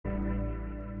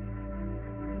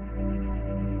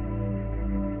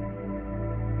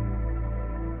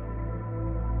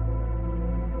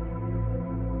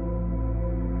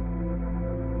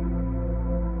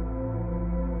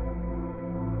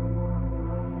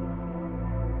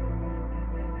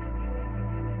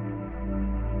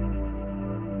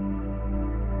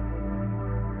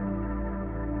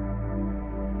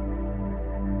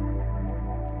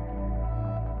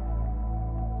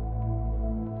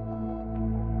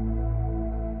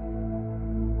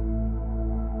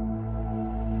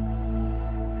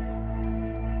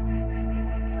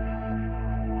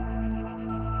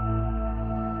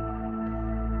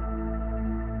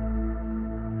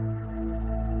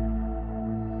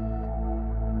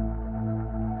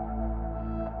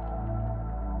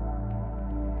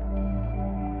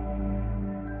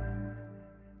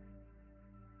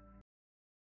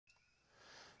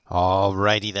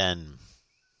Alrighty then.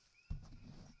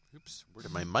 Oops, where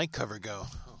did my mic cover go?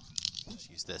 Oh, let's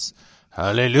use this.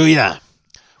 Hallelujah.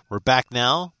 We're back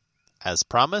now. As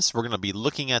promised, we're going to be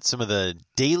looking at some of the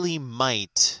Daily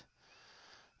Might,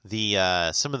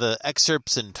 some of the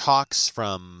excerpts and talks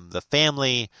from the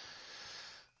family,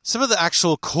 some of the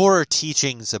actual core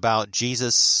teachings about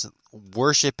Jesus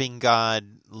worshiping God,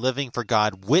 living for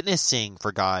God, witnessing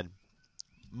for God.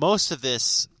 Most of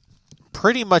this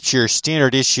pretty much your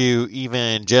standard issue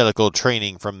evangelical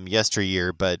training from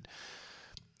yesteryear, but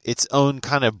its own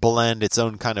kind of blend, its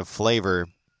own kind of flavor.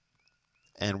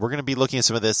 And we're going to be looking at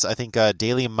some of this. I think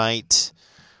Daily Might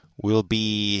will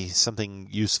be something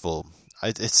useful.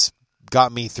 It's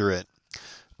got me through it.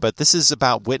 But this is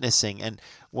about witnessing. And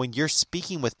when you're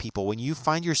speaking with people, when you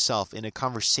find yourself in a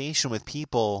conversation with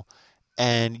people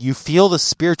and you feel the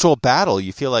spiritual battle,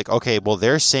 you feel like, okay, well,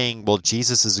 they're saying, well,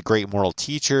 Jesus is a great moral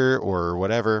teacher or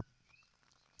whatever.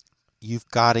 You've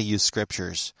got to use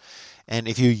scriptures. And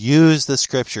if you use the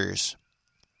scriptures,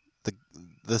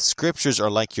 the scriptures are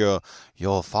like your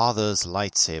father's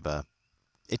lightsaber.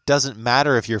 It doesn't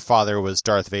matter if your father was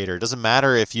Darth Vader. It doesn't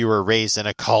matter if you were raised in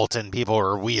a cult and people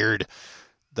were weird.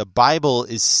 The Bible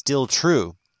is still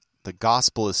true. The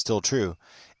gospel is still true.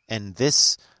 And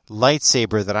this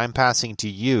lightsaber that I'm passing to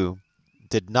you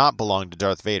did not belong to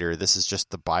Darth Vader. This is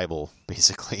just the Bible,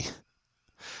 basically.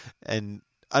 And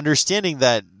understanding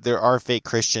that there are fake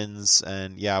Christians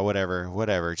and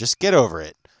whatever. Just get over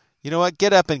it. You know what?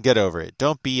 Get up and get over it.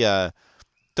 Don't be a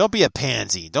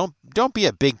pansy. Don't be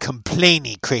a big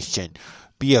complaining Christian.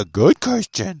 Be a good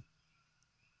Christian.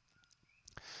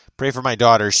 Pray for my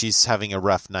daughter. She's having a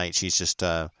rough night. She's just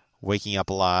waking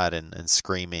up a lot and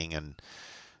screaming and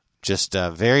just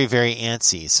very, very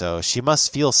antsy. So she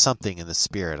must feel something in the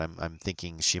spirit. I'm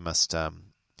thinking she must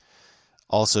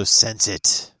also sense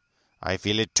it. I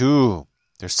feel it too.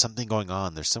 There's something going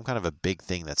on. There's some kind of a big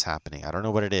thing that's happening. I don't know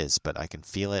what it is, but I can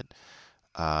feel it.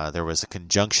 There was a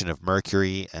conjunction of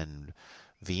Mercury and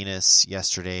Venus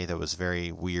yesterday that was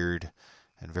very weird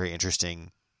and very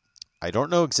interesting. I don't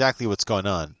know exactly what's going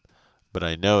on, but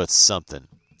I know it's something.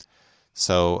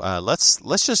 So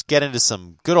let's just get into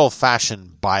some good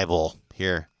old-fashioned Bible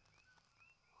here.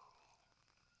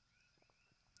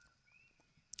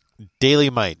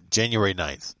 Daily Might, January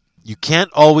 9th. You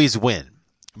can't always win,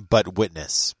 but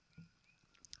witness.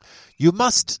 You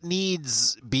must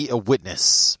needs be a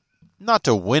witness. Not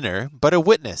a winner, but a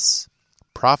witness.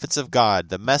 Prophets of God,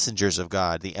 the messengers of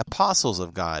God, the apostles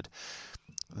of God.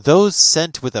 Those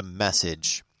sent with a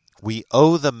message. We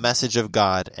owe the message of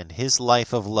God and his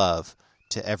life of love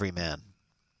to every man.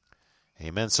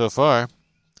 Amen so far.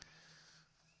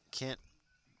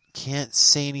 Can't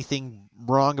say anything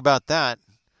wrong about that.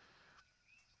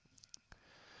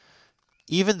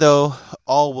 Even though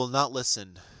all will not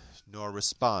listen, nor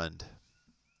respond,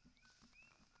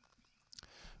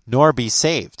 nor be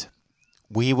saved,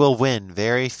 we will win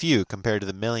very few compared to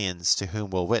the millions to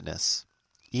whom we'll witness.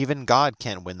 Even God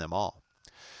can't win them all.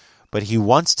 But he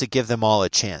wants to give them all a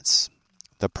chance.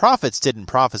 The prophets didn't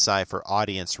prophesy for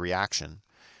audience reaction.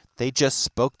 They just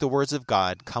spoke the words of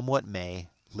God, come what may,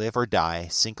 live or die,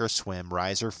 sink or swim,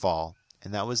 rise or fall.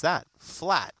 And that was that.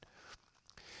 Flat.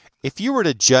 If you were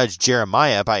to judge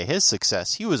Jeremiah by his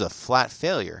success, he was a flat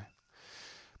failure.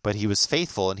 But he was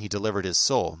faithful and he delivered his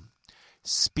soul.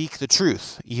 Speak the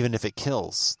truth, even if it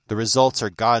kills. The results are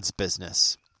God's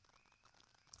business.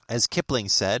 As Kipling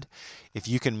said, if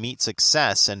you can meet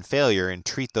success and failure and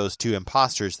treat those two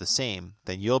impostors the same,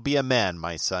 then you'll be a man,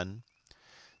 my son.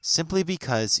 Simply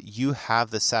because you have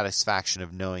the satisfaction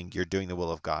of knowing you're doing the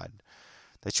will of God,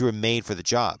 that you were made for the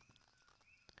job,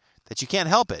 that you can't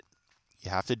help it. You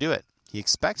have to do it. He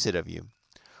expects it of you.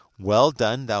 Well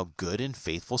done, thou good and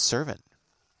faithful servant.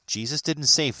 Jesus didn't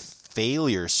say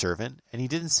failure servant, and he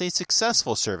didn't say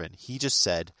successful servant. He just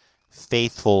said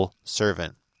faithful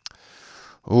servant.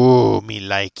 Ooh, me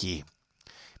likey.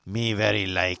 Me very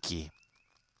likey.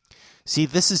 See,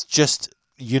 this is just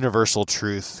universal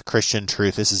truth, Christian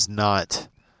truth. This is not,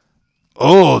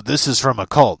 this is from a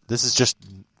cult. This is just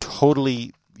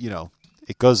totally,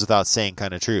 it goes without saying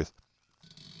kind of truth.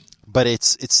 But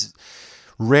it's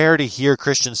rare to hear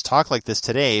Christians talk like this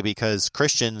today because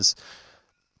Christians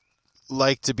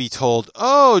like to be told,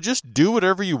 just do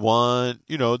whatever you want.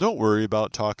 Don't worry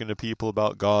about talking to people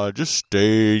about God. Just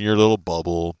stay in your little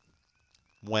bubble.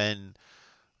 When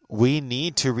we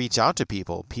need to reach out to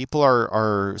people. People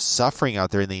are suffering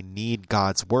out there and they need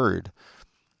God's word.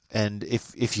 And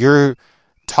if you're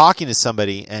talking to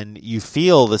somebody and you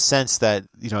feel the sense that,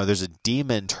 there's a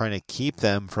demon trying to keep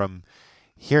them from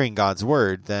hearing God's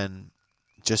word, then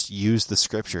just use the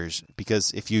scriptures,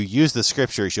 because if you use the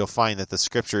scriptures, you'll find that the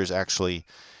scriptures actually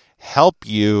help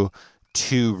you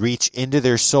to reach into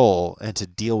their soul and to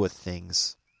deal with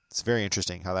things. It's very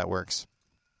interesting how that works.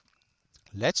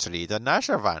 Let's read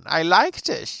another one. I like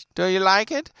this. Do you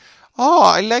like it? Oh,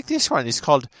 I like this one. It's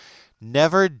called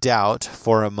Never Doubt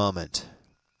for a Moment.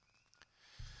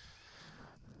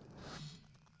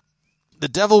 The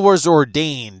devil was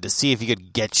ordained to see if he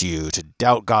could get you to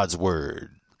doubt God's word.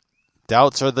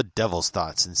 Doubts are the devil's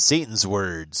thoughts and Satan's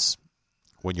words.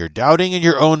 When you're doubting in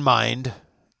your own mind,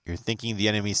 you're thinking the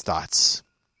enemy's thoughts.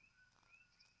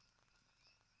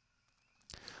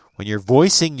 When you're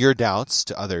voicing your doubts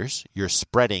to others, you're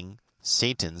spreading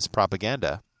Satan's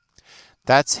propaganda.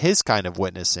 That's his kind of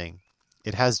witnessing.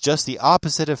 It has just the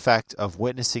opposite effect of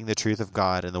witnessing the truth of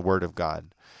God and the Word of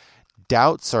God.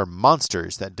 Doubts are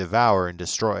monsters that devour and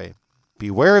destroy.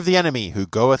 Beware of the enemy who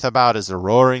goeth about as a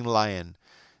roaring lion,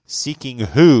 seeking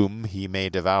whom he may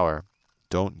devour.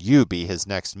 Don't you be his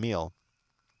next meal.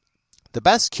 The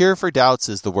best cure for doubts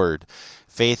is the Word.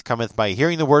 Faith cometh by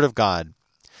hearing the Word of God.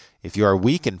 If you are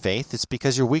weak in faith, it's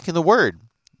because you're weak in the Word.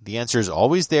 The answer is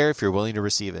always there if you're willing to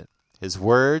receive it. His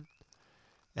Word,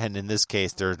 and in this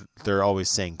case, they're always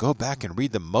saying, go back and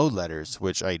read the Mo letters,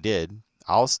 which I did.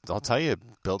 I'll tell you, it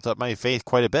built up my faith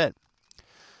quite a bit.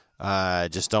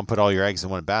 Just don't put all your eggs in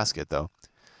one basket, though.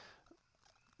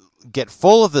 Get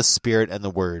full of the Spirit and the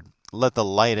Word. Let the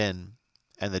light in,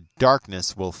 and the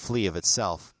darkness will flee of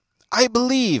itself. I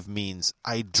believe means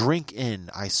I drink in,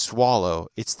 I swallow.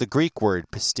 It's the Greek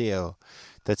word pisteo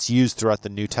that's used throughout the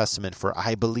New Testament for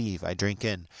I believe, I drink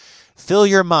in. Fill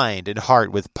your mind and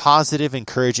heart with positive,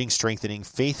 encouraging, strengthening,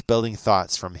 faith-building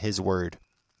thoughts from His Word.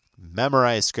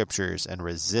 Memorize scriptures and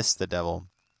resist the devil.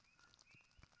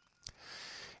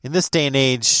 In this day and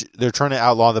age, they're trying to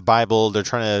outlaw the Bible. They're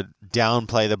trying to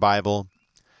downplay the Bible.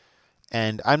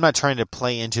 And I'm not trying to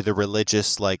play into the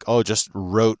religious, like, oh, just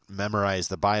memorize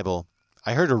the Bible.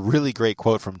 I heard a really great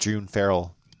quote from June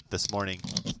Farrell this morning.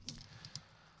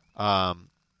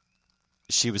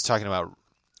 She was talking about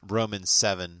Romans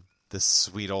 7, this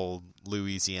sweet old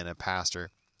Louisiana pastor.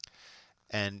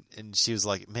 And she was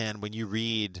like, man, when you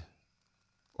read,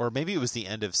 or maybe it was the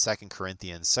end of 2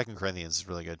 Corinthians. 2 Corinthians is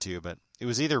really good too, but it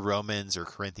was either Romans or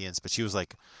Corinthians. But she was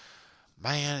like,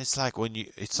 man, it's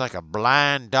like a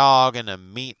blind dog in a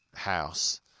meat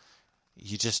house.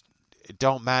 It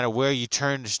don't matter where you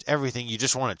turn, just everything, you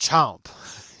just want to chomp,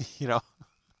 you know?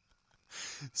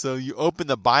 So you open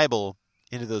the Bible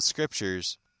into those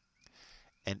scriptures,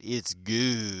 and it's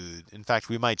good. In fact,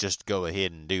 we might just go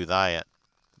ahead and do that.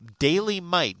 Daily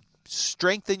might.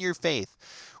 Strengthen your faith.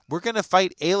 We're going to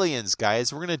fight aliens,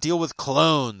 guys. We're going to deal with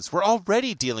clones. We're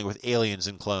already dealing with aliens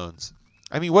and clones.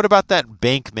 I mean, what about that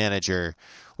bank manager?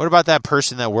 What about that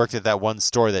person that worked at that one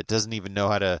store that doesn't even know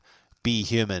how to be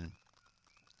human?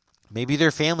 Maybe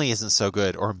their family isn't so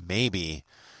good, or maybe,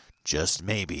 just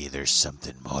maybe, there's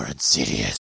something more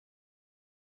insidious.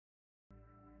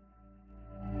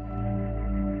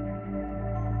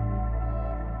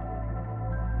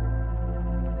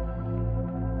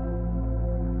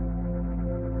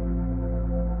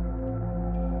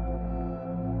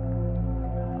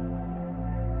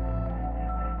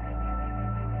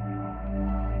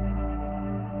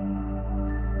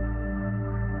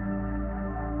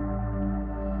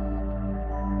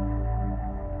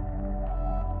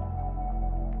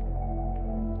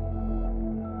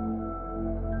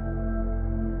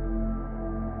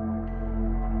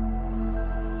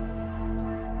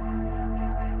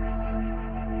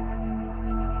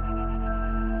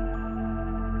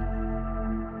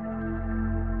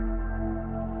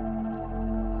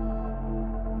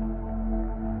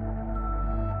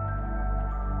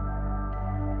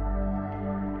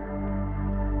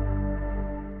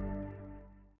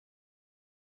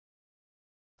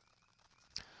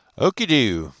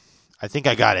 Okie-doo. I think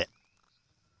I got it.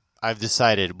 I've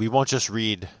decided we won't just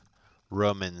read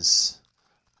Romans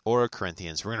or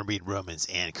Corinthians. We're going to read Romans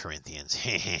and Corinthians.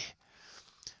 If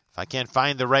I can't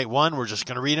find the right one, we're just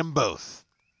going to read them both.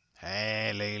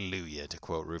 Hallelujah, to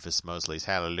quote Rufus Mosley's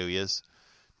Hallelujahs.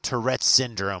 Tourette's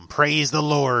syndrome. Praise the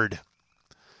Lord.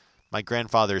 My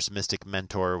grandfather's mystic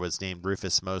mentor was named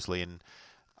Rufus Mosley, and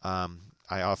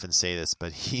I often say this,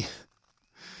 but he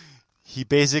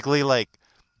basically,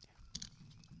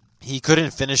 he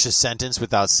couldn't finish a sentence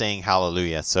without saying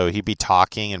hallelujah. So he'd be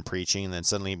talking and preaching, and then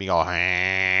suddenly he'd be all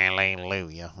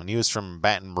hallelujah. When he was from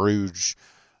Baton Rouge,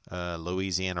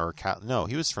 Louisiana, no,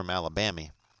 he was from Alabama.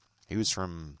 He was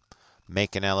from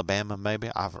Macon, Alabama, maybe?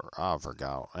 I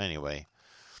forgot. Anyway,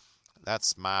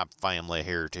 that's my family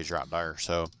heritage right there.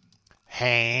 So,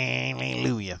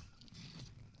 hallelujah.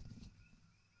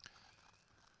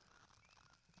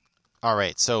 All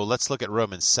right, so let's look at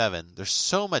Romans 7. There's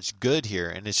so much good here,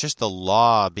 and it's just the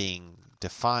law being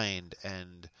defined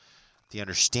and the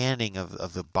understanding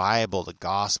of the Bible, the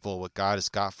gospel, what God has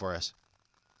got for us.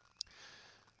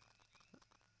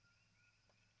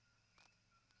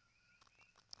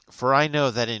 For I know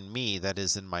that in me, that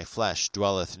is in my flesh,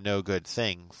 dwelleth no good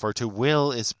thing. For to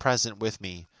will is present with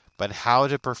me, but how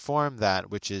to perform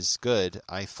that which is good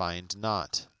I find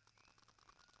not.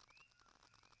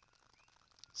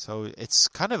 So it's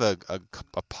kind of a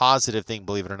positive thing,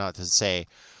 believe it or not, to say,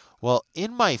 well,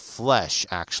 in my flesh,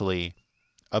 actually,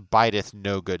 abideth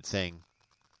no good thing.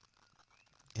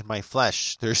 In my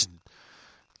flesh, there's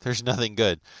nothing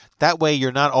good. That way,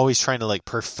 you're not always trying to like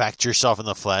perfect yourself in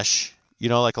the flesh. You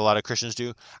know, like a lot of Christians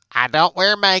do. I don't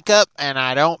wear makeup and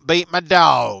I don't beat my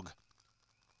dog.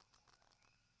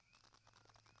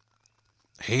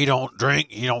 He don't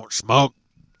drink. He don't smoke.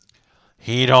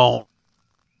 He don't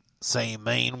say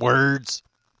mean words.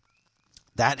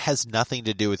 That has nothing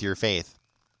to do with your faith.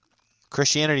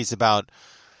 Christianity is about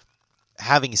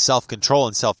having self-control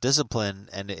and self-discipline,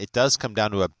 and it does come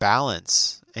down to a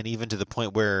balance, and even to the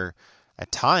point where,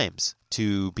 at times,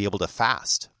 to be able to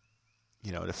fast.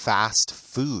 You know, to fast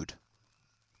food,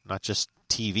 not just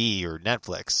TV or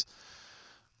Netflix,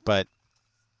 but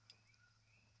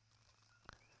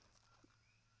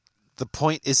the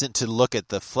point isn't to look at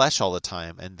the flesh all the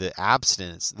time and the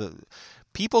abstinence. The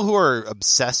people who are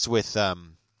obsessed with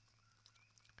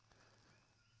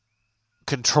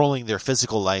controlling their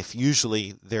physical life,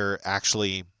 usually they're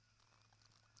actually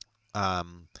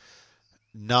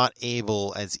not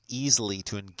able as easily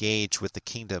to engage with the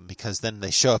kingdom, because then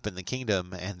they show up in the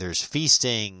kingdom and there's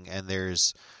feasting and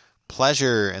there's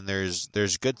pleasure and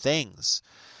there's good things.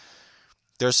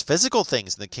 There's physical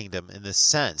things in the kingdom in this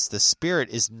sense. The spirit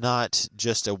is not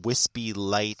just a wispy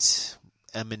light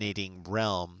emanating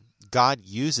realm. God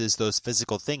uses those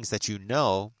physical things that you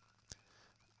know.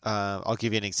 I'll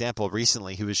give you an example.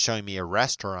 Recently, he was showing me a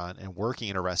restaurant and working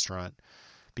in a restaurant,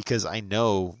 because I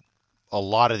know a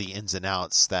lot of the ins and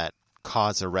outs that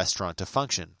cause a restaurant to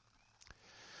function.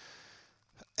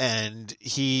 And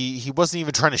he wasn't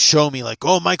even trying to show me like,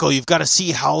 oh, Michael, you've got to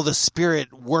see how the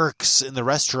spirit works in the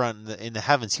restaurant in the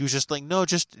heavens. He was just like, no,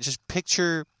 just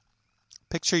picture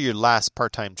your last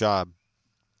part-time job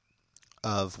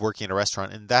of working in a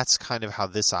restaurant. And that's kind of how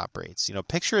this operates. You know,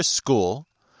 picture a school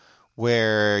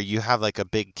where you have like a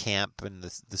big camp and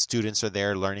the students are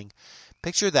there learning.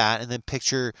 Picture that, and then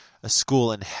picture a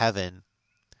school in heaven,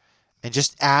 and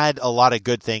just add a lot of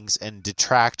good things and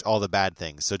detract all the bad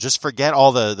things. So just forget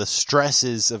all the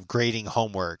stresses of grading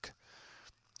homework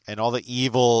and all the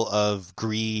evil of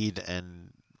greed and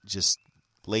just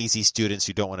lazy students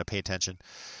who don't want to pay attention,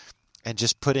 and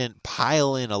just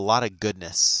pile in a lot of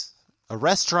goodness. A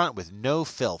restaurant with no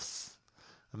filth.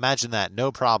 Imagine that,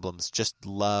 no problems, just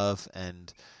love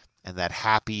and that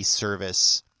happy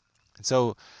service. And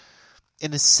so,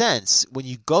 in a sense, when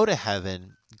you go to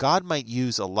heaven, God might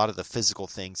use a lot of the physical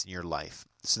things in your life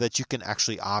so that you can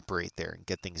actually operate there and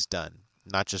get things done.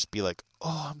 Not just be like,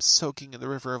 oh, I'm soaking in the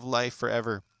river of life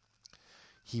forever.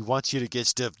 He wants you to get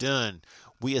stuff done.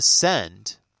 We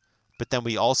ascend, but then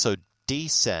we also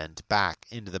descend back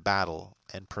into the battle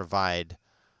and provide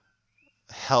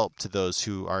help to those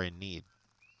who are in need.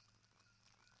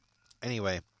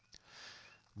 Anyway,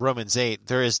 Romans 8,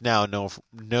 there is now wait,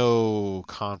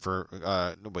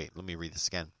 let me read this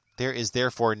again. There is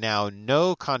therefore now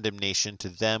no condemnation to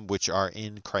them which are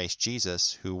in Christ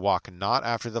Jesus, who walk not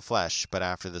after the flesh, but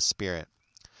after the Spirit.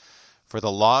 For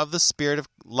the law of the Spirit of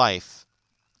life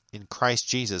in Christ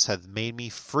Jesus hath made me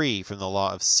free from the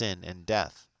law of sin and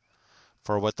death.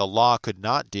 For what the law could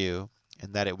not do,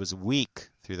 in that it was weak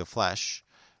through the flesh,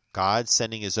 God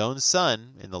sending his own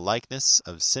Son in the likeness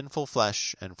of sinful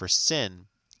flesh, and for sin,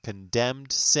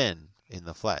 condemned sin in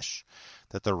the flesh,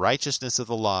 that the righteousness of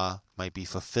the law might be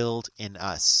fulfilled in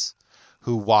us,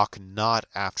 who walk not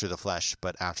after the flesh,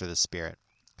 but after the Spirit.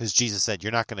 Because Jesus said,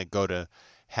 you're not going to go to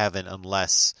heaven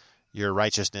unless your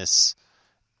righteousness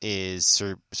is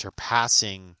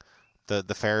surpassing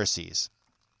the Pharisees.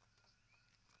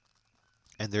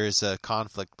 And there is a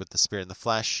conflict with the Spirit and the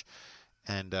flesh.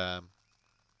 And, a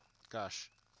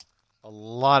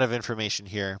lot of information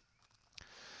here.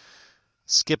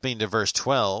 Skipping to verse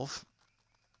 12.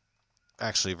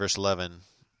 Actually, verse 11.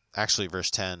 Actually, verse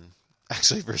 10.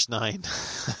 Actually, verse 9.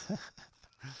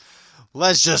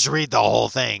 Let's just read the whole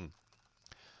thing.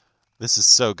 This is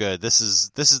so good. This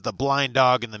is the blind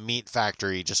dog in the meat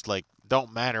factory. Just like,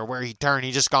 don't matter where he turn,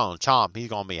 he just gonna chomp. He's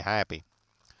gonna be happy.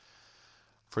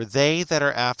 For they that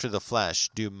are after the flesh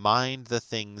do mind the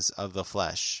things of the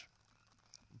flesh.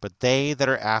 But they that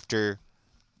are after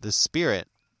the Spirit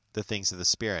the things of the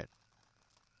Spirit.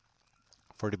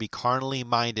 For to be carnally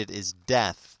minded is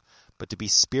death, but to be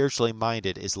spiritually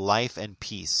minded is life and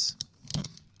peace.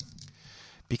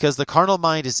 Because the carnal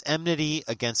mind is enmity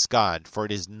against God, for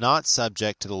it is not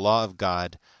subject to the law of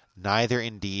God, neither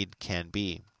indeed can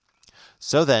be.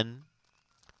 So then,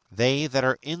 they that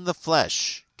are in the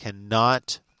flesh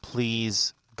cannot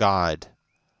please God.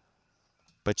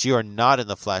 But you are not in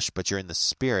the flesh, but you're in the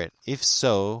Spirit, if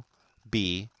so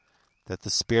be that the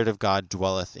Spirit of God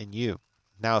dwelleth in you.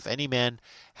 Now if any man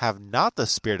have not the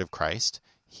Spirit of Christ,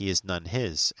 he is none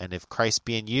his. And if Christ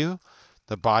be in you,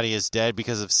 the body is dead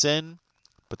because of sin,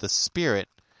 but the Spirit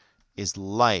is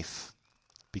life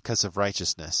because of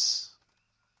righteousness.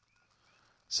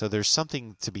 So there's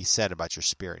something to be said about your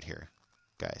spirit here,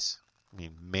 guys. I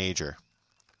mean, major.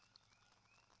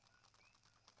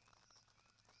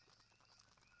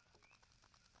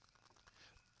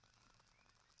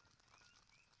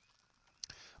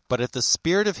 But if the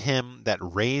Spirit of him that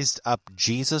raised up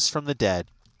Jesus from the dead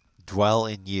dwell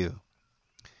in you,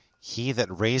 he that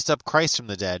raised up Christ from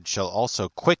the dead shall also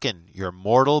quicken your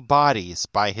mortal bodies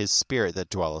by his Spirit that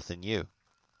dwelleth in you.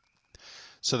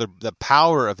 So the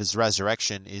power of his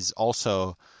resurrection is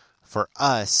also for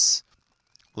us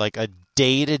like a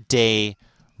day-to-day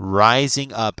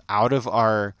rising up out of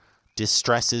our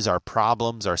distresses, our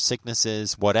problems, our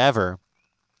sicknesses, whatever.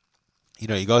 You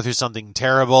know, you go through something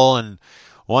terrible in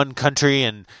one country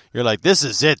and you're like, this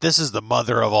is it. This is the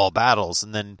mother of all battles.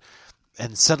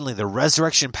 And suddenly the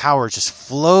resurrection power just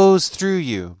flows through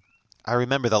you. I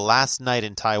remember the last night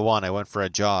in Taiwan, I went for a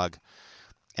jog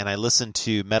and I listened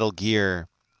to Metal Gear,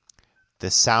 the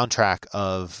soundtrack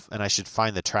of, and I should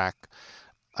find the track,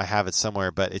 I have it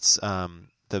somewhere, but it's the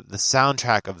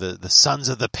soundtrack of the Sons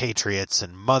of the Patriots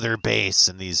and Mother Base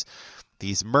and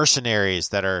these mercenaries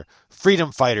that are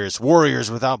freedom fighters, warriors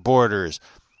without borders,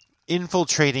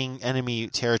 infiltrating enemy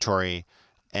territory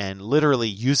and literally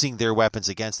using their weapons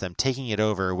against them, taking it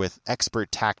over with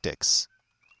expert tactics,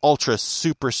 ultra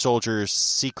super soldiers,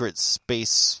 secret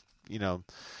space,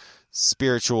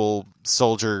 spiritual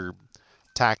soldier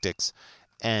tactics,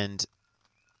 and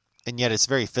yet it's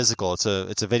very physical. It's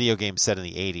a video game set in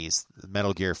the 80s,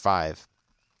 Metal Gear 5.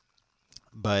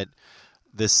 But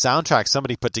this soundtrack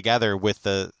somebody put together with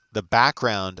the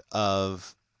background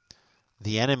of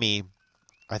the enemy,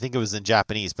 I think it was in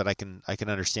Japanese, but I can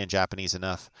understand Japanese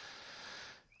enough.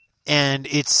 And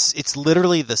it's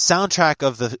literally the soundtrack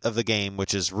of the game,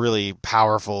 which is really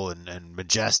powerful and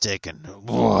majestic, and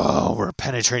whoa, we're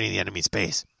penetrating the enemy's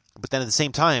base. But then at the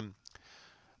same time,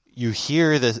 you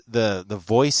hear the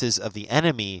voices of the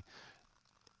enemy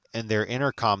and their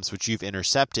intercoms, which you've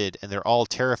intercepted, and they're all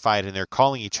terrified, and they're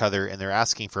calling each other, and they're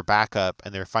asking for backup,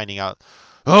 and they're finding out,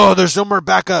 oh, there's no more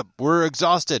backup, we're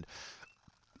exhausted.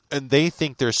 And they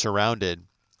think they're surrounded,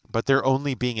 but they're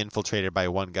only being infiltrated by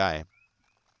one guy.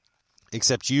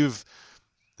 Except you've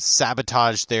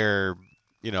sabotaged their,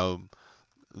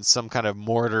 some kind of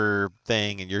mortar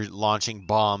thing, and you're launching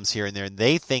bombs here and there, and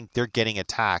they think they're getting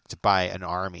attacked by an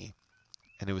army.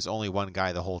 And it was only one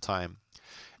guy the whole time.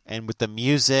 And with the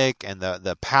music and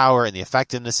the power and the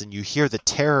effectiveness, and you hear the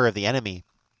terror of the enemy,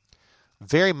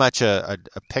 very much a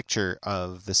picture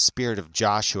of the spirit of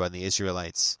Joshua and the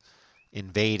Israelites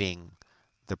invading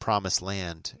the promised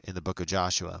land in the book of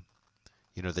Joshua.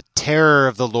 The terror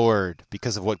of the Lord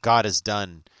because of what God has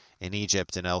done in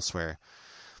Egypt and elsewhere.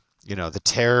 The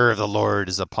terror of the Lord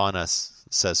is upon us,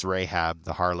 says Rahab,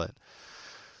 the harlot.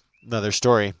 Another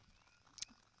story.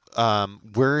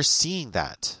 We're seeing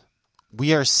that.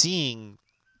 We are seeing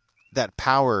that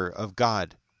power of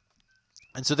God.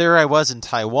 And so there I was in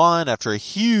Taiwan after a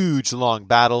huge, long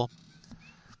battle.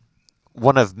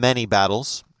 One of many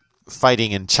battles.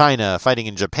 Fighting in China, fighting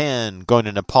in Japan, going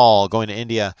to Nepal, going to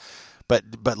India.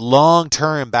 But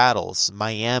long-term battles.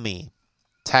 Miami,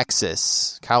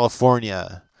 Texas,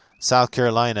 California, South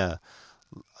Carolina,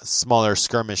 smaller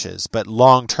skirmishes. But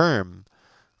long-term,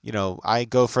 I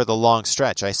go for the long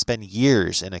stretch. I spend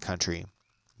years in a country.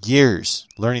 Years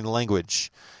learning the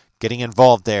language, getting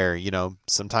involved there,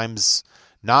 sometimes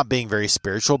not being very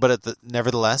spiritual, but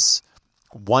nevertheless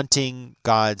wanting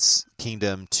God's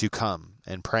kingdom to come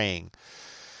and praying.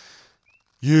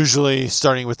 Usually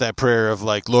starting with that prayer of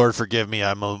like, Lord, forgive me,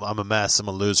 I'm a mess, I'm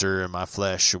a loser in my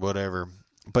flesh or whatever.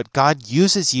 But God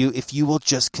uses you if you will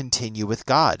just continue with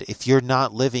God. If you're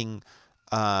not living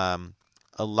a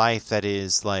life that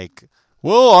is like,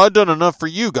 well, I've done enough for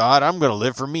you, God, I'm going to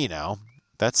live for me now.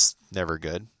 That's never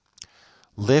good.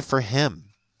 Live for Him.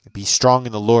 Be strong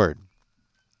in the Lord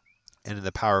and in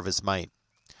the power of His might.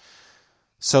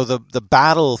 So the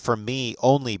battle for me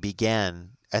only began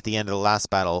at the end of the last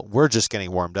battle, we're just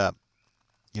getting warmed up.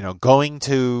 Going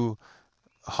to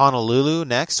Honolulu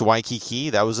next,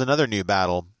 Waikiki, that was another new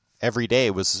battle. Every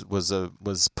day was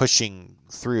pushing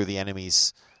through the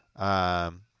enemy's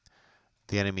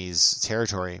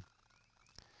territory,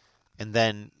 and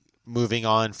then moving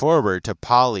on forward to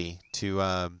Pali,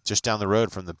 to just down the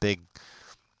road from the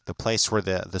place where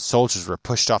the soldiers were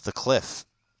pushed off the cliff.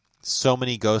 So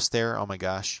many ghosts there. Oh my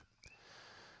gosh!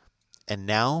 And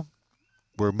now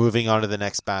we're moving on to the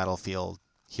next battlefield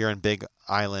here in Big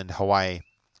Island, Hawaii,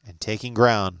 and taking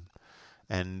ground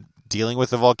and dealing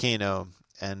with the volcano.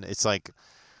 And it's like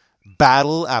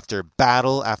battle after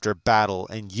battle after battle.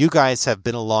 And you guys have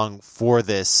been along for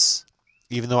this,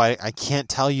 even though I can't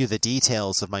tell you the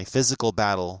details of my physical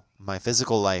battle, my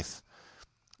physical life.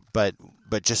 But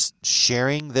just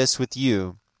sharing this with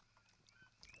you,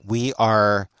 we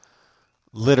are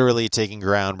literally taking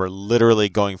ground. We're literally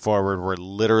going forward. We're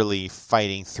literally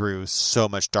fighting through so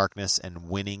much darkness and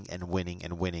winning and winning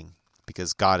and winning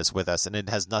because God is with us. And it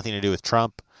has nothing to do with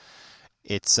Trump.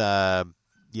 It's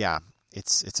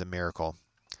it's a miracle.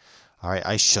 All right,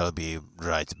 I shall be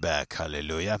right back.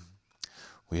 Hallelujah.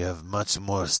 We have much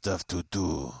more stuff to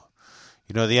do.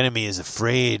 The enemy is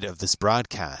afraid of this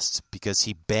broadcast because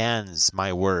he bans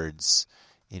my words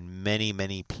in many,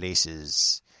 many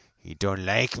places. He don't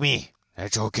like me.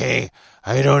 That's okay.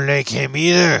 I don't like him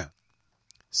either.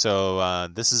 So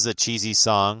this is a cheesy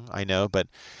song, I know, but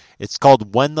it's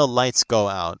called When the Lights Go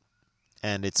Out.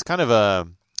 And it's kind of a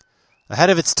ahead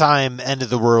of its time, end of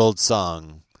the world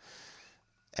song.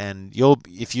 And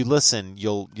if you listen,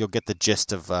 you'll get the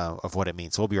gist of what it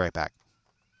means. So we'll be right back.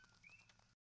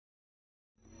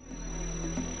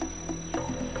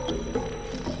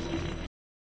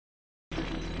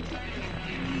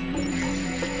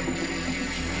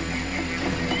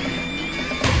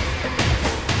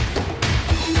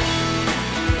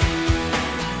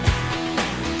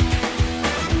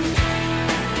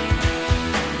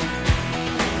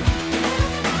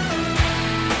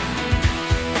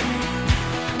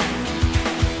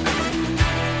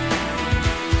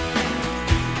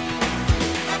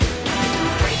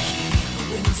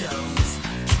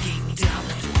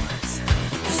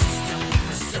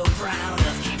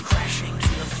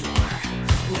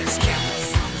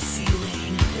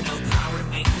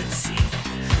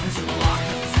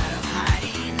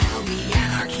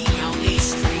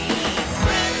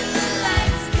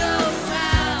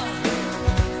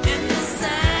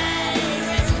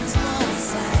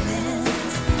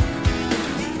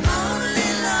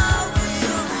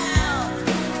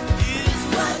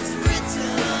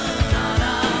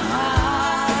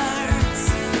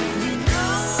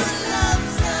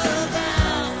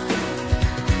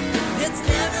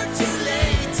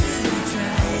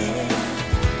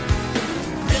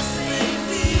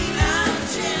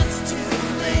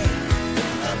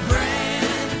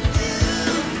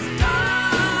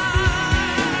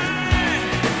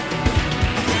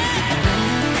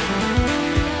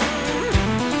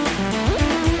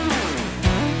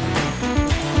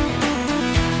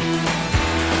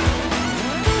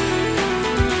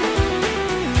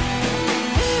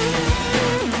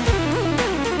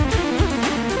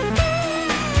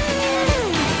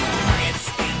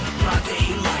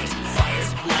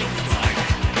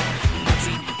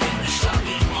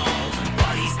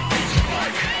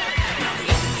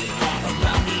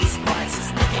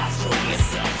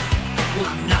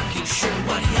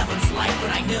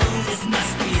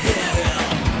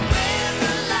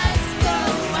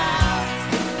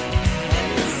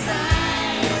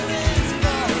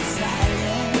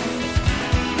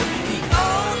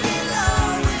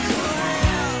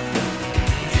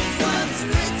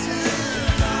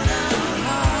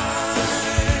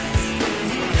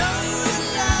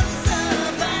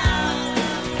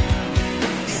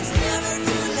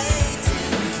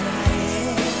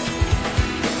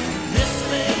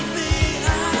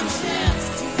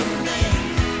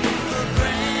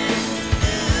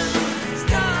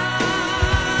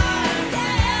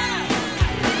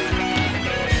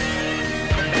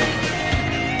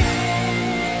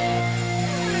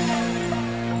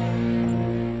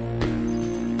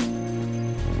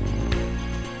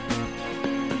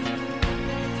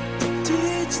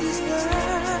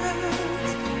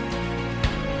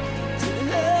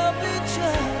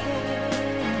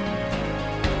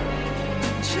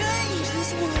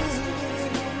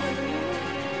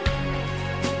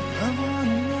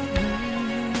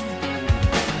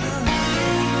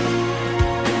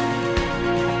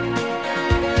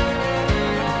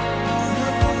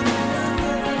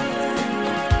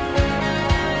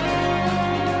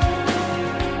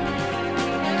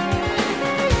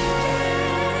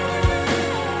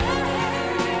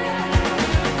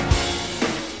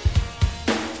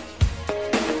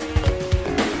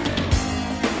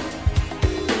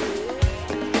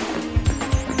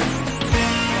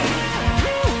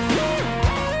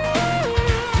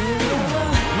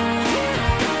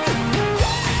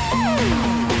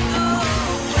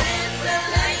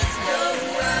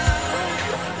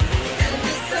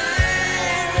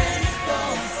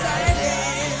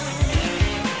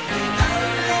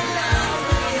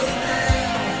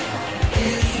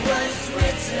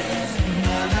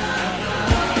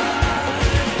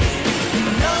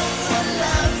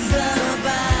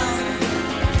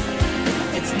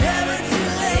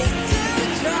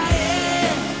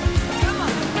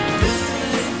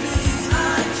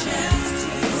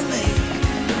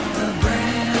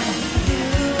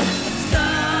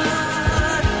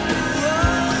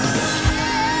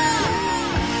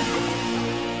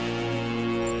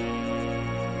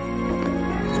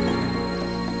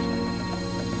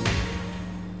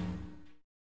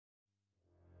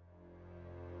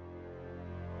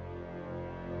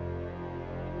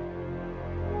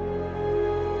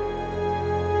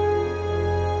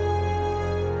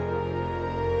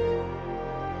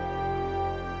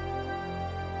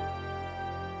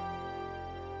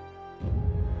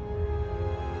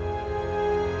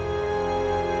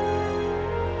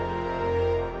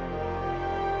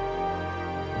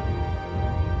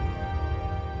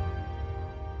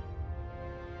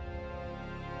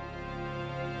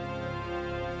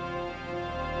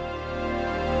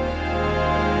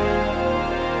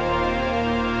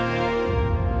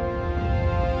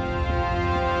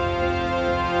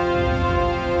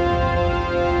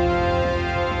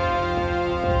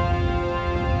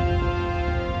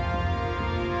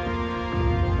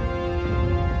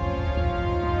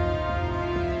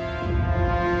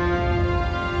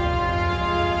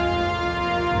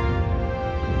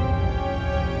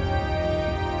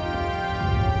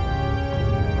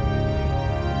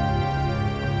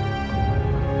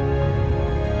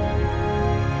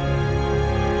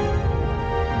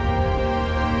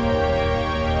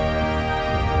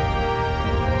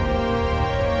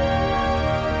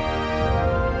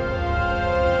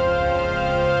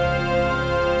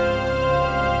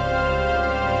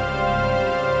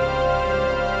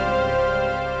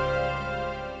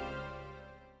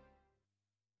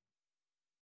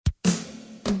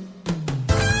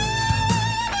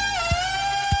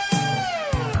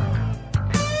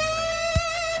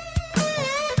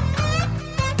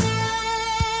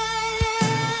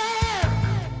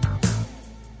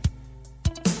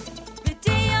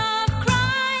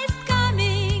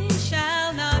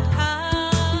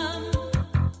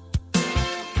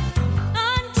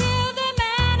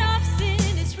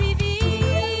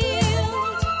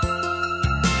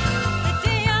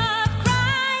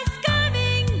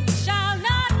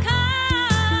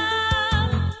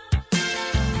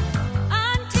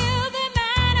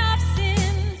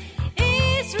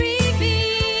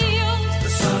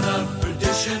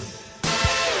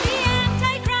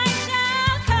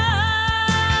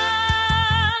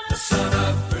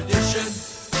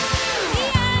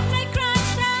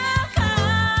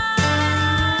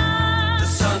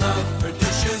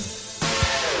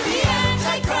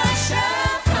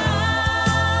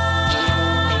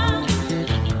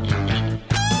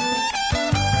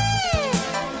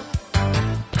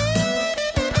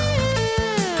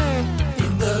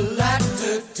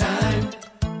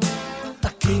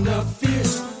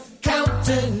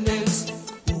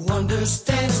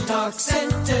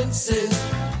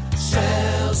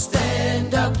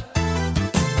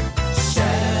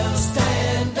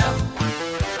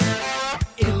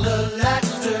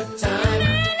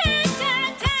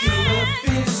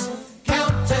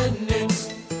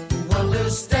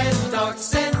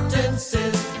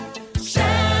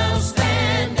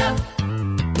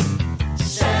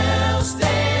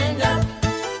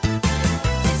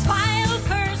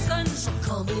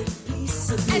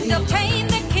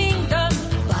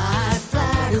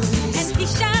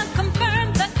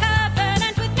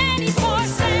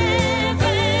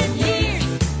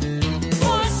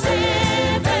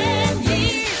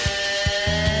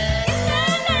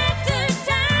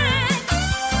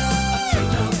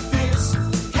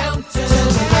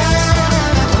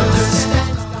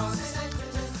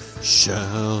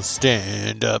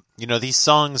 stand up. These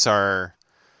songs are,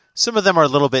 some of them are a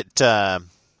little bit,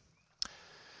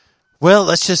 well,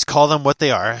 let's just call them what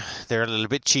they are. They're a little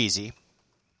bit cheesy.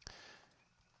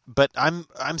 But I'm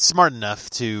smart enough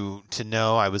to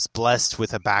know I was blessed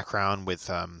with a background with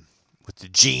the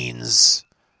genes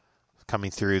coming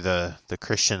through the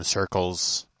Christian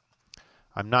circles.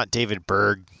 I'm not David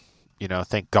Berg,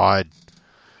 thank God.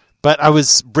 But I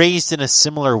was raised in a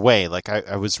similar way. Like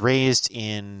I was raised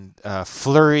in a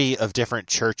flurry of different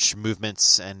church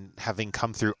movements, and having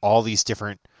come through all these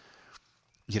different,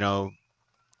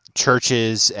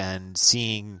 churches, and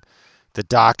seeing the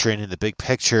doctrine and the big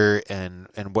picture and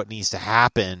what needs to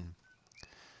happen.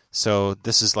 So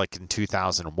this is like in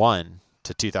 2001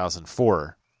 to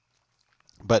 2004.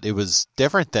 But it was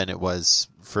different than it was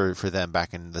for them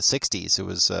back in the 60s.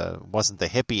 It wasn't the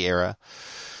hippie era.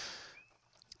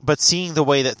 But seeing the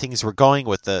way that things were going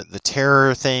with the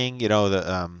terror thing,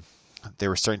 they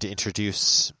were starting to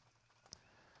introduce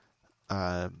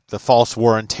the false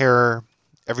war on terror.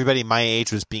 Everybody my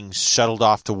age was being shuttled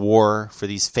off to war for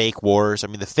these fake wars. I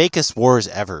mean, the fakest wars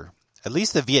ever. At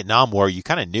least the Vietnam War, you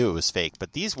kind of knew it was fake.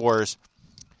 But these wars,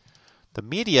 the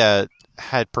media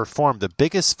had performed the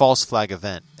biggest false flag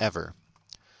event ever.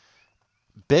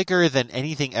 Bigger than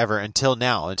anything ever until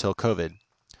now, until COVID.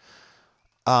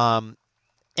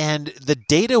 And the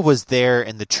data was there,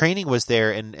 and the training was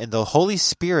there, and the Holy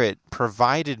Spirit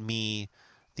provided me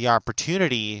the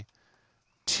opportunity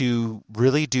to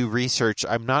really do research.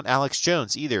 I'm not Alex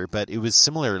Jones either, but it was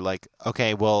similar. Like,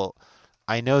 okay, well,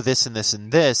 I know this and this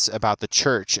and this about the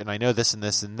church, and I know this and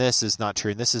this and this is not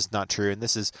true, and this is not true, and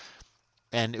this is...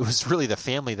 And it was really the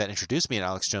family that introduced me to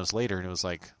Alex Jones later, and it was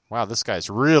like, wow, this guy's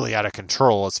really out of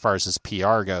control as far as his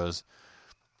PR goes.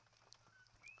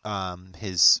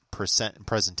 His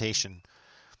presentation,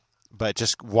 but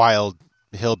just wild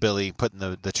hillbilly putting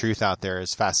the truth out there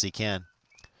as fast as he can.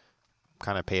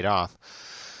 Kind of paid off.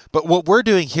 But what we're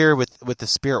doing here with the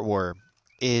Spirit War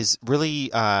is really,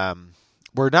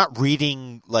 we're not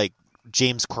reading like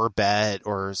James Corbett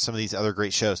or some of these other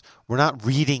great shows. We're not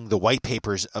reading the white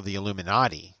papers of the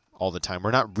Illuminati all the time.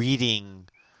 We're not reading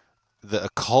the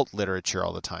occult literature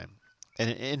all the time.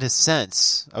 And in a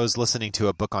sense, I was listening to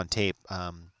a book on tape.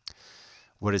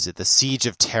 What is it? The Siege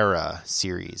of Terra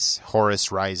series,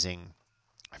 Horus Rising.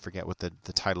 I forget what the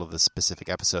title of the specific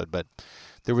episode, but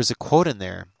there was a quote in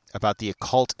there about the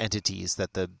occult entities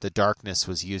that the darkness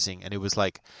was using. And it was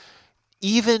like,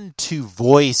 even to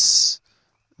voice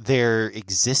their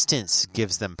existence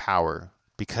gives them power,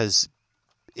 because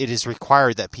it is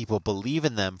required that people believe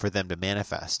in them for them to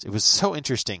manifest. It was so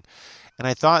interesting. And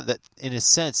I thought that, in a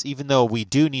sense, even though we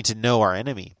do need to know our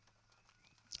enemy,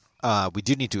 we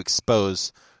do need to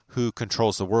expose who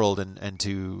controls the world and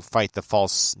to fight the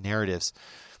false narratives.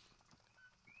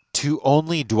 To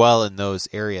only dwell in those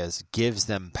areas gives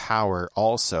them power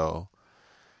also.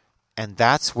 And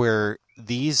that's where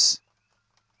these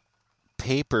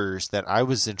papers that I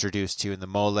was introduced to in the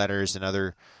Mo letters and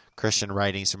other Christian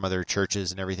writings from other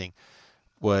churches and everything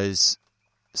was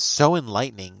so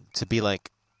enlightening to be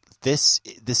like, this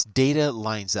data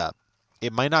lines up.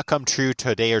 It might not come true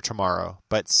today or tomorrow,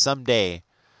 but someday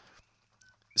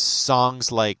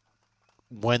songs like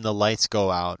When the Lights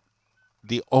Go Out,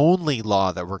 the only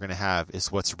law that we're going to have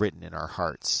is what's written in our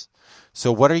hearts.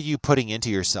 So what are you putting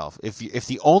into yourself? If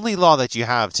the only law that you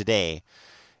have today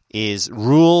is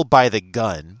rule by the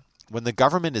gun, when the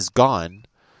government is gone,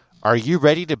 are you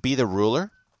ready to be the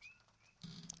ruler?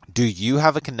 Do you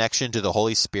have a connection to the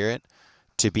Holy Spirit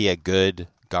to be a good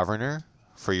governor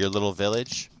for your little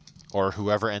village, or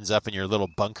whoever ends up in your little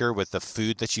bunker with the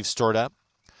food that you've stored up?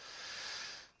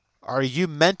 Are you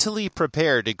mentally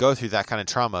prepared to go through that kind of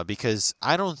trauma? Because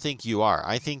I don't think you are.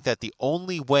 I think that the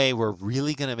only way we're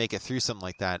really going to make it through something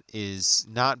like that is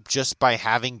not just by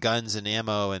having guns and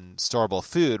ammo and storable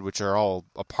food, which are all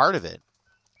a part of it,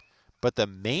 but the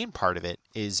main part of it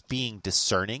is being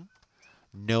discerning,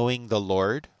 knowing the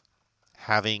Lord,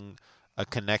 having a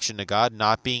connection to God,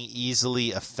 not being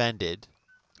easily offended.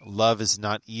 Love is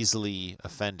not easily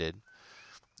offended.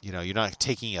 You're not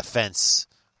taking offense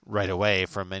right away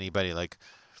from anybody like,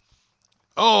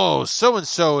 oh,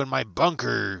 so-and-so in my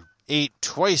bunker ate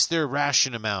twice their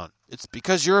ration amount. It's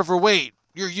because you're overweight.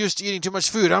 You're used to eating too much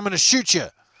food. I'm going to shoot you.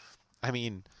 I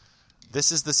mean,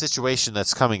 this is the situation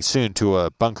that's coming soon to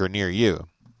a bunker near you.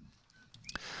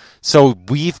 So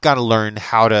we've got to learn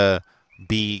how to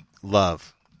be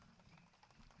love.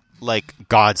 Like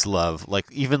God's love.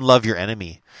 Like even love your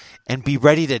enemy. And be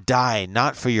ready to die,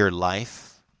 not for your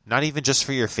life, not even just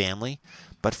for your family,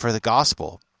 but for the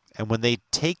gospel. And when they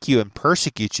take you and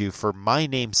persecute you for my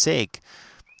name's sake,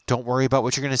 Don't worry about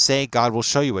what you're going to say. God will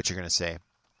show you what you're going to say.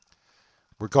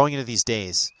 We're going into these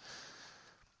days,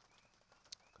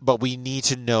 but we need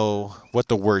to know what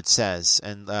the Word says.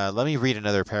 And let me read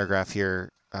another paragraph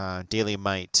here. Daily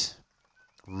Might.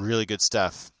 Really good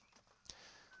stuff.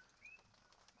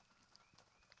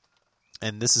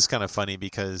 And this is kind of funny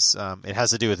because it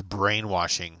has to do with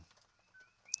brainwashing.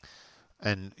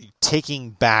 And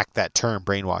taking back that term,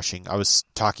 brainwashing. I was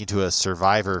talking to a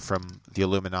survivor from the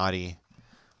Illuminati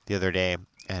the other day,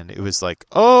 and it was like,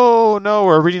 oh, no,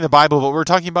 we're reading the Bible, but we're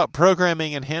talking about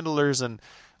programming and handlers. And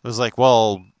it was like,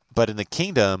 well, but in the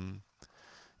kingdom,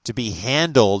 to be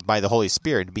handled by the Holy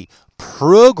Spirit, to be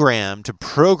programmed to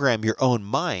program your own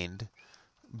mind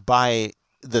by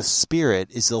the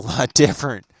Spirit is a lot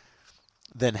different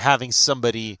than having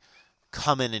somebody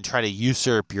come in and try to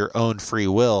usurp your own free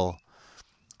will.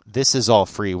 This is all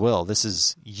free will. This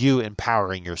is you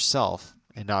empowering yourself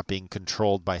and not being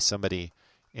controlled by somebody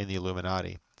in the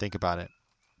Illuminati. Think about it.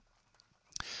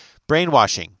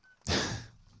 Brainwashing.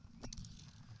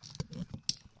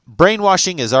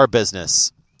 Brainwashing is our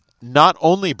business. Not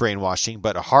only brainwashing,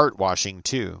 but heart washing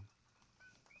too.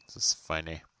 This is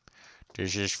funny.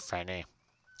 This is funny.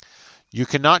 You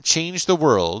cannot change the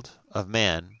world of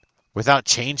man without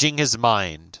changing his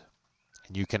mind.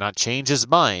 And you cannot change his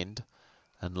mind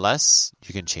unless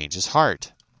you can change his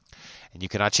heart. And you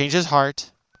cannot change his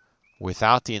heart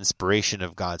without the inspiration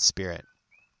of God's Spirit.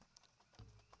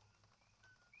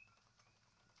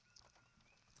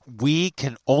 We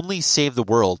can only save the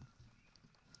world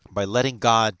by letting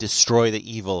God destroy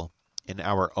the evil in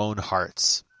our own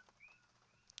hearts.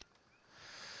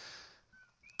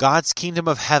 God's kingdom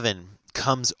of heaven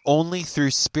comes only through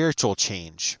spiritual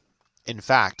change. In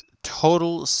fact,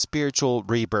 total spiritual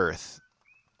rebirth.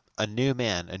 A new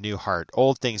man, a new heart.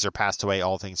 Old things are passed away,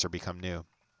 all things are become new.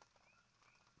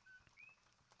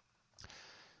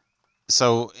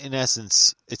 So, in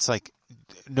essence, it's like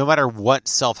no matter what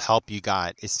self-help you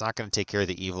got, it's not going to take care of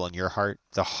the evil in your heart.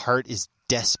 The heart is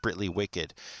desperately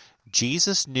wicked.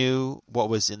 Jesus knew what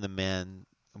was in the man,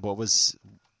 what was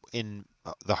in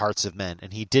the hearts of men,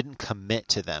 and he didn't commit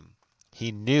to them.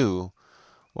 He knew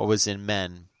what was in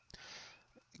men.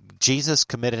 Jesus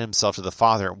committed himself to the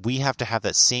Father. We have to have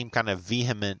that same kind of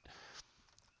vehement,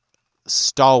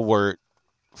 stalwart,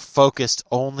 focused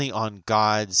only on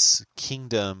God's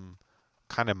kingdom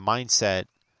kind of mindset,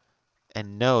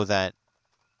 and know that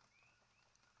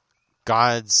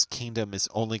God's kingdom is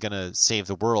only going to save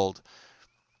the world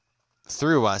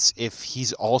through us if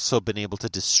he's also been able to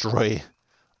destroy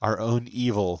our own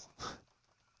evil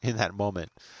in that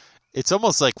moment. It's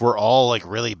almost like we're all like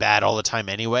really bad all the time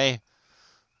anyway,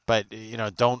 but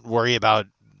don't worry about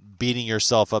beating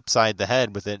yourself upside the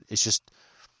head with it. It's just,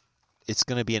 it's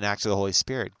going to be an act of the Holy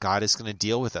Spirit. God is going to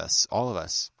deal with us, all of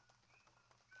us.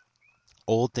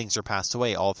 Old things are passed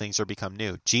away, all things are become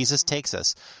new. Jesus takes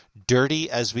us, dirty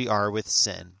as we are with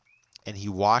sin, and he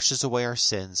washes away our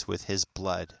sins with his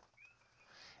blood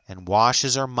and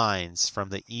washes our minds from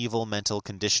the evil mental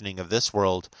conditioning of this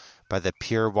world by the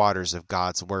pure waters of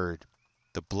God's word.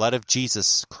 The blood of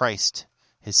Jesus Christ,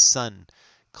 his Son,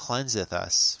 cleanseth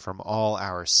us from all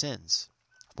our sins.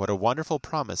 What a wonderful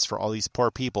promise for all these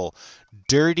poor people,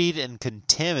 dirtied and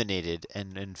contaminated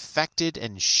and infected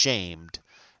and shamed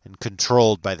and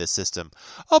controlled by the system.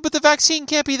 Oh, but the vaccine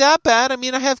can't be that bad. I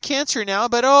mean, I have cancer now,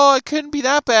 but it couldn't be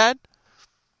that bad.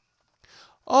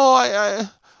 Oh,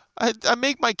 I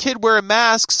make my kid wear a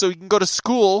mask so he can go to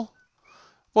school.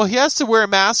 Well, he has to wear a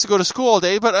mask to go to school all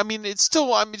day, but I mean, it's still,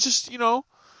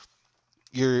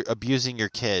 You're abusing your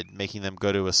kid, making them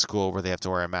go to a school where they have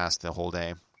to wear a mask the whole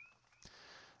day.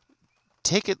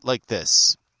 Take it like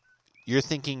this. You're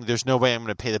thinking, there's no way I'm going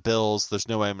to pay the bills, there's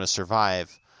no way I'm going to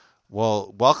survive.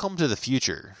 Well, welcome to the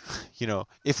future.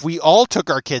 If we all took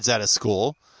our kids out of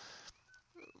school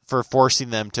for forcing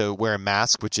them to wear a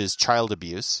mask, which is child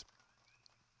abuse,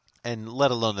 and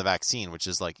let alone the vaccine, which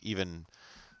is like even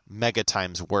mega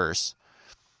times worse,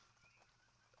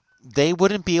 they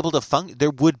wouldn't be able to function. There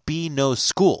would be no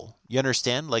school. You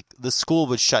understand? Like, the school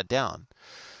would shut down.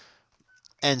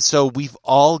 And so we've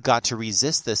all got to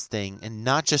resist this thing, and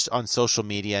not just on social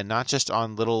media, not just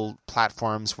on little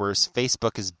platforms where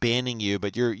Facebook is banning you,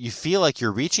 but you feel like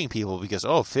you're reaching people because,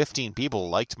 15 people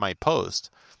liked my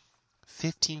post.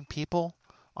 15 people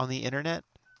on the internet?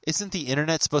 Isn't the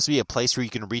internet supposed to be a place where you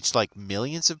can reach like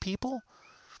millions of people?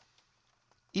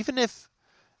 Even if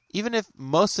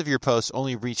most of your posts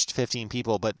only reached 15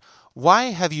 people, but why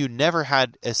have you never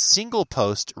had a single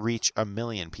post reach 1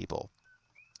 million people?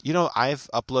 I've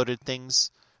uploaded things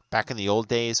back in the old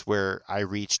days where I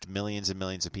reached millions and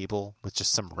millions of people with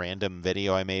just some random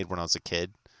video I made when I was a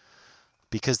kid.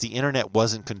 because the internet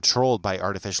wasn't controlled by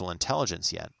artificial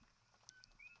intelligence yet.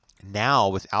 Now,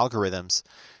 with algorithms,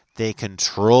 they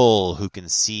control who can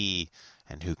see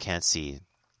and who can't see.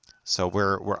 So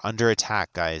we're under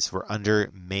attack, guys. We're under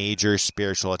major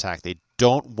spiritual attack. They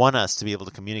don't want us to be able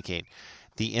to communicate.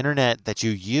 The internet that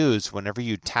you use whenever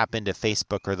you tap into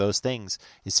Facebook or those things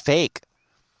is fake.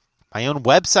 My own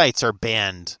websites are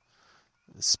banned.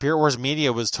 Spirit Wars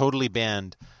Media was totally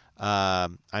banned.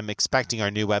 I'm expecting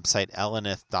our new website,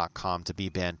 Elenith.com, to be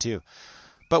banned too.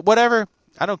 But whatever.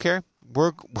 I don't care.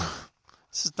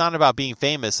 This is not about being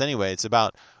famous anyway. It's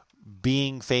about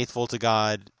being faithful to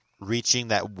God, reaching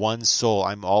that one soul.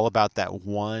 I'm all about that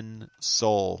one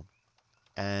soul.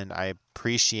 And I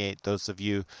appreciate those of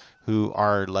you who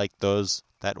are like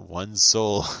that one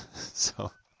soul.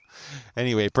 So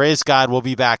anyway, praise God. We'll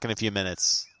be back in a few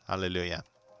minutes. Hallelujah.